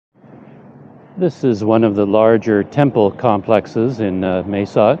This is one of the larger temple complexes in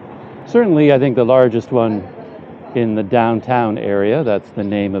Mesa. Certainly, I think the largest one in the downtown area. That's the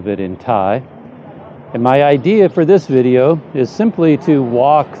name of it in Thai. And my idea for this video is simply to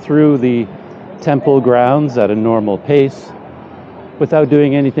walk through the temple grounds at a normal pace without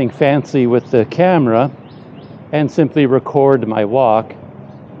doing anything fancy with the camera, and simply record my walk.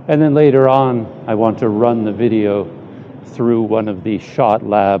 And then later on, I want to run the video through one of the Shot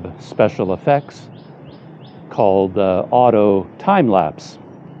Lab special effects called Auto Time-Lapse.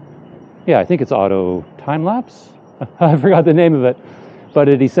 Yeah, I think it's Auto Time-Lapse. I forgot the name of it, but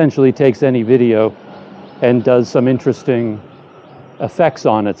it essentially takes any video and does some interesting effects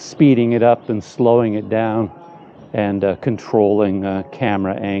on it, speeding it up and slowing it down, and controlling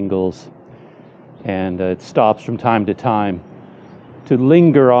camera angles. And it stops from time to time to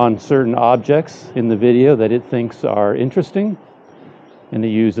linger on certain objects in the video that it thinks are interesting, and it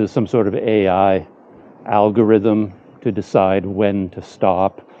uses some sort of AI algorithm to decide when to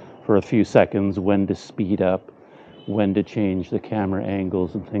stop for a few seconds, when to speed up, when to change the camera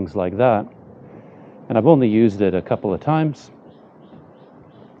angles and things like that. And I've only used it a couple of times,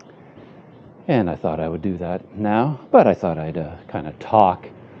 and I thought I would do that now, but I thought I'd kind of talk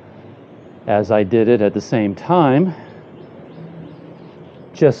as I did it at the same time,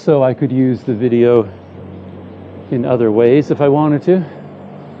 just so I could use the video in other ways if I wanted to.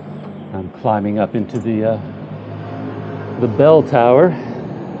 I'm climbing up into the bell tower.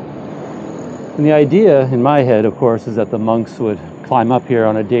 And the idea in my head, of course, is that the monks would climb up here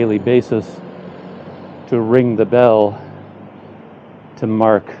on a daily basis to ring the bell to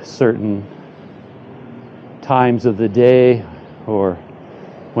mark certain times of the day or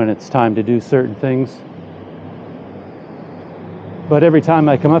when it's time to do certain things. But every time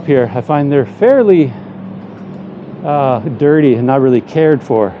I come up here, I find they're fairly dirty and not really cared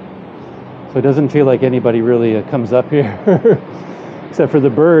for. So it doesn't feel like anybody really comes up here except for the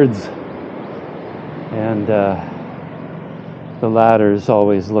birds. And the ladders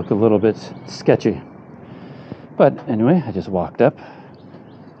always look a little bit sketchy. But anyway, I just walked up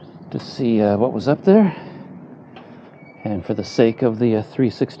to see what was up there. And for the sake of the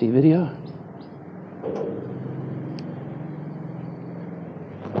 360 video,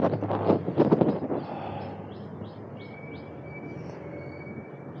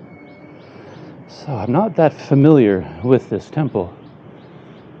 so I'm not that familiar with this temple,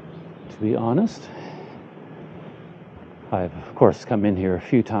 to be honest. I've, of course, come in here a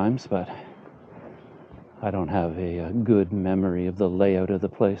few times, but I don't have a good memory of the layout of the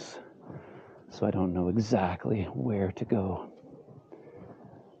place, so I don't know exactly where to go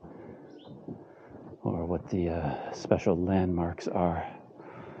or what the special landmarks are.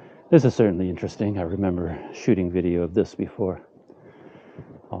 This is certainly interesting. I remember shooting video of this before.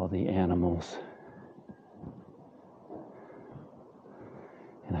 All the animals.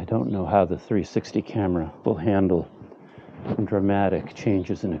 And I don't know how the 360 camera will handle dramatic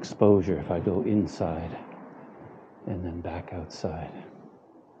changes in exposure if I go inside and then back outside.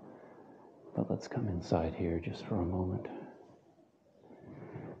 But let's come inside here just for a moment.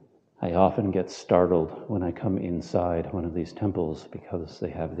 I often get startled when I come inside one of these temples because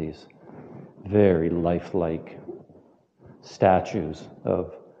they have these very lifelike statues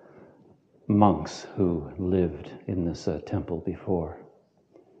of monks who lived in this temple before.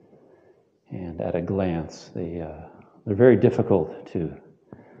 And at a glance, they're very difficult to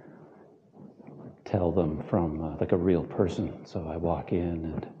tell them from like a real person. So I walk in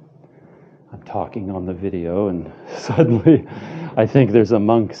and I'm talking on the video, and suddenly I think there's a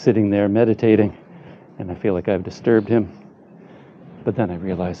monk sitting there meditating, and I feel like I've disturbed him. But then I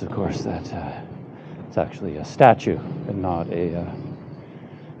realize, of course, that it's actually a statue and not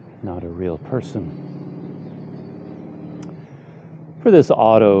a real person. For this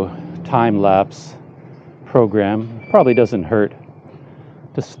auto time-lapse program, probably doesn't hurt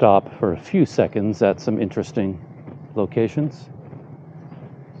to stop for a few seconds at some interesting locations.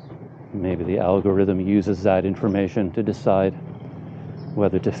 Maybe the algorithm uses that information to decide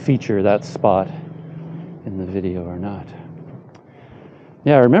whether to feature that spot in the video or not.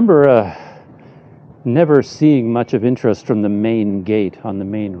 Yeah, I remember never seeing much of interest from the main gate on the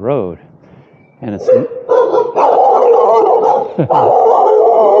main road. And it's...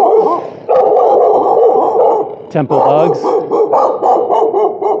 temple dogs.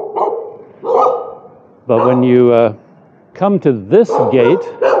 But when you come to this gate,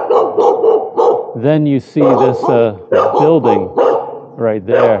 then you see this building right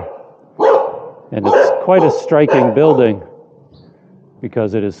there. And it's quite a striking building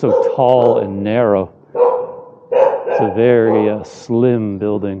because it is so tall and narrow. It's a very slim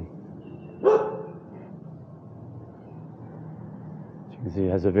building. See,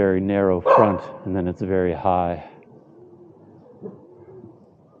 it has a very narrow front, and then it's very high.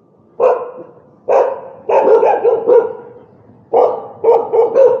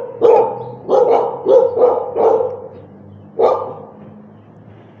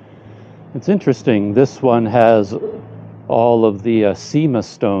 It's interesting, this one has all of the Sema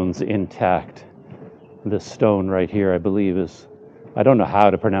stones intact. This stone right here, I believe, is, I don't know how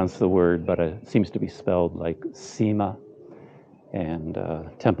to pronounce the word, but it seems to be spelled like Sema. And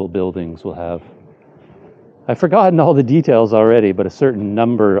temple buildings will have, I've forgotten all the details already, but a certain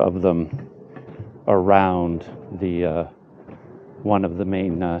number of them around the one of the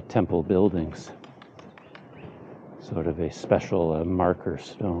main temple buildings. Sort of a special marker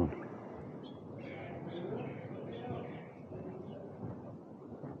stone.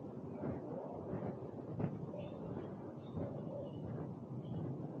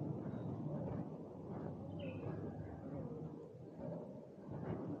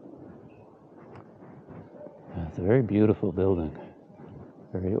 It's a very beautiful building,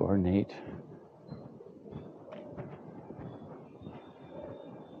 very ornate.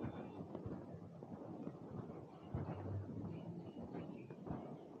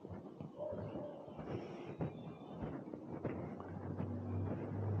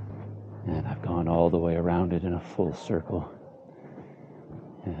 And I've gone all the way around it in a full circle.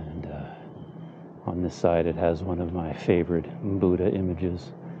 And on this side it has one of my favorite Buddha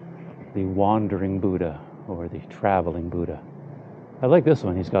images, the wandering Buddha, or the traveling Buddha. I like this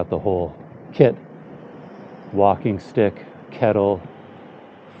one. He's got the whole kit: walking stick, kettle,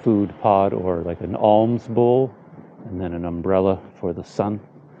 food pot, or like an alms bowl, and then an umbrella for the sun.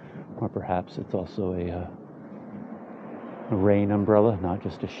 Or perhaps it's also a rain umbrella, not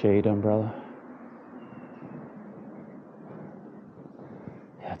just a shade umbrella.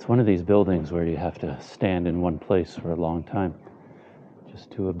 Yeah, it's one of these buildings where you have to stand in one place for a long time just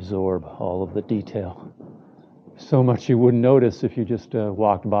to absorb all of the detail. So much you wouldn't notice if you just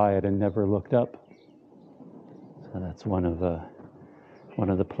walked by it and never looked up. So that's one of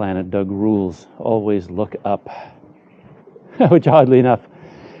the Planet Doug rules: always look up. Which, oddly enough,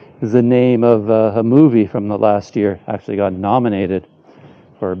 is the name of a movie from the last year. Actually got nominated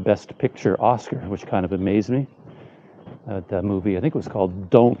for Best Picture Oscar, which kind of amazed me. That movie, I think it was called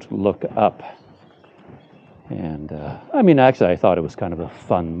Don't Look Up. And I mean, actually, I thought it was kind of a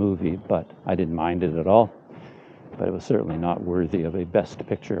fun movie, but I didn't mind it at all. But it was certainly not worthy of a Best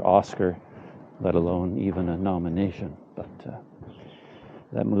Picture Oscar, let alone even a nomination. But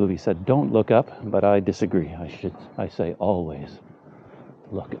that movie said, "Don't look up," but I disagree. I say always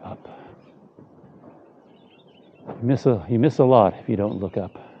look up. You miss a lot if you don't look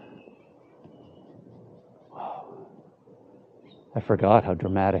up. Wow. I forgot how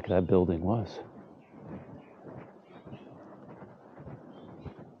dramatic that building was.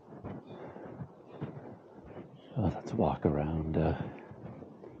 Oh, let's walk around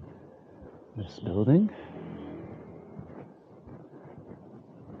this building.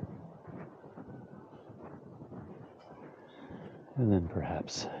 And then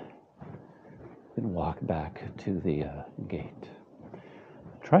perhaps we can walk back to the gate. I'm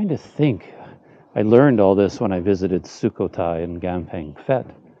trying to think. I learned all this when I visited Sukhothai and Gampeng Phet,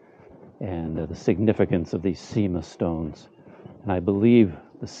 and the significance of these Sema stones. And I believe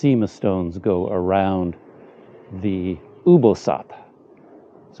the Sema stones go around the Ubosat.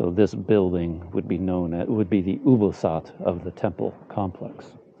 So this building would be the Ubosat of the temple complex.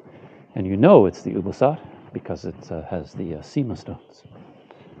 And you know it's the Ubosat because it has the Sema stones.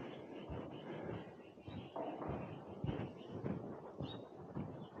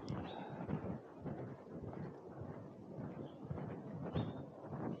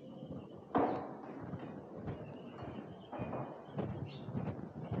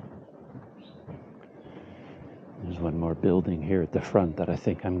 There's one more building here at the front that I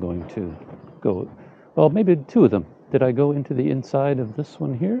think I'm going to go, well, maybe two of them. Did I go into the inside of this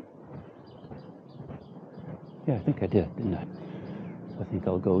one here? Yeah, I think I did, didn't I? I think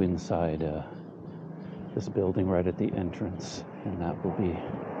I'll go inside this building right at the entrance, and that will be,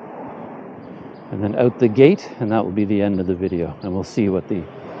 and then out the gate, and that will be the end of the video. And we'll see what the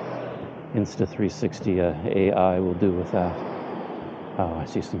Insta360 AI will do with that. Oh, I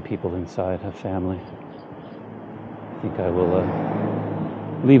see some people inside, a family. I think I will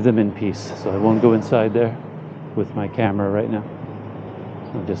leave them in peace, so I won't go inside there with my camera right now.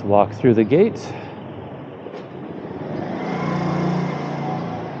 I'll just walk through the gate.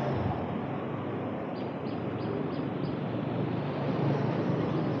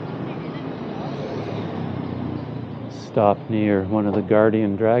 Stop near one of the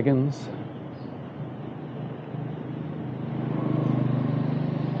guardian dragons.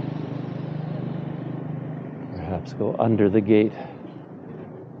 perhaps go under the gate,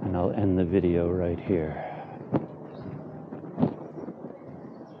 and I'll end the video right here.